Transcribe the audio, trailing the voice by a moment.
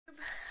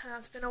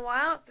It's been a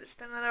while. It's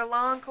been another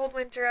long, cold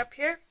winter up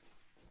here.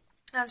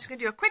 I'm just going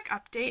to do a quick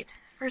update.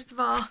 First of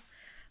all,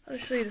 I'll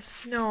show you the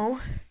snow.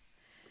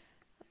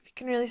 If you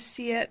can really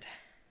see it,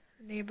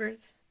 the neighbors.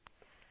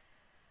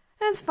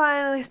 And it's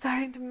finally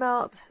starting to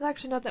melt. There's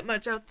actually not that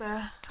much out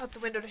the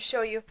window to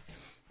show you.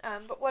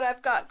 But what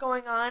I've got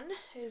going on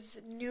is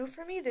new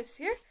for me this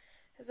year,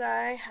 is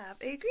I have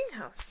a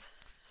greenhouse.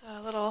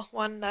 A little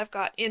one that I've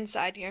got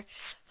inside here.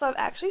 So I've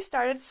actually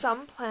started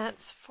some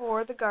plants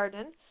for the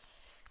garden.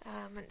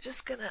 I'm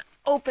just gonna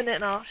open it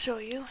and I'll show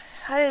you.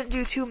 I didn't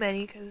do too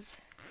many because,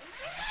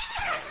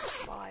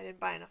 well, I didn't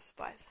buy enough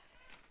supplies.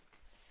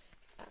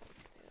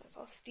 It's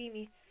all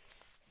steamy.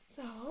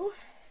 So,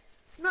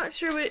 I'm not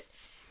sure what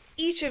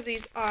each of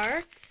these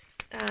are,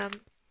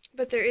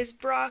 but there is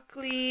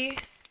broccoli,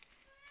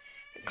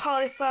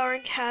 cauliflower,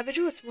 and cabbage.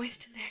 Oh, it's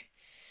moist in there.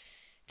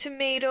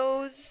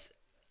 Tomatoes.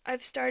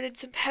 I've started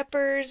some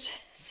peppers,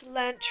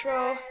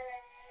 cilantro,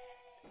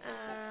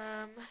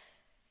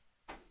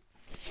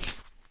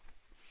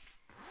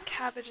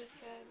 cabbage, I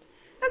said.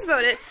 That's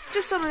about it.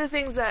 Just some of the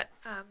things that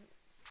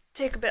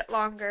take a bit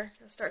longer.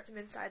 I'll start them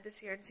inside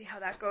this year and see how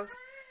that goes.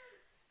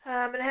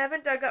 And I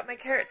haven't dug up my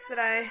carrots that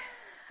I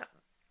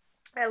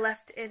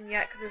left in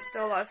yet because there's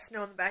still a lot of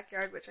snow in the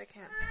backyard, which I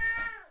can't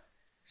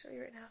show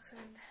you right now because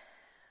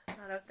I'm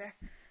not out there.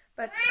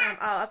 But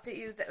I'll update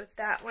you with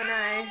that when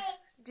I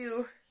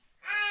do.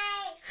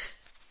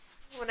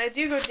 When I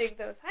do go dig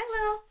those. Hi,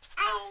 Lil.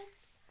 Hi.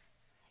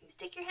 You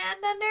stick your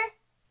hand under?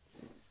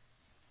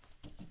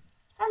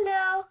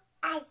 Hello.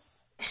 Hi.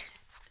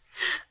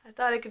 I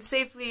thought I could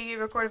safely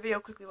record a video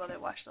quickly while I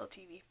watched a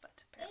little TV, but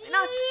apparently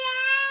not.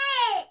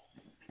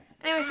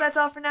 Anyways, that's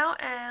all for now,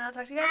 and I'll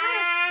talk to you guys later.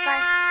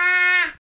 Bye.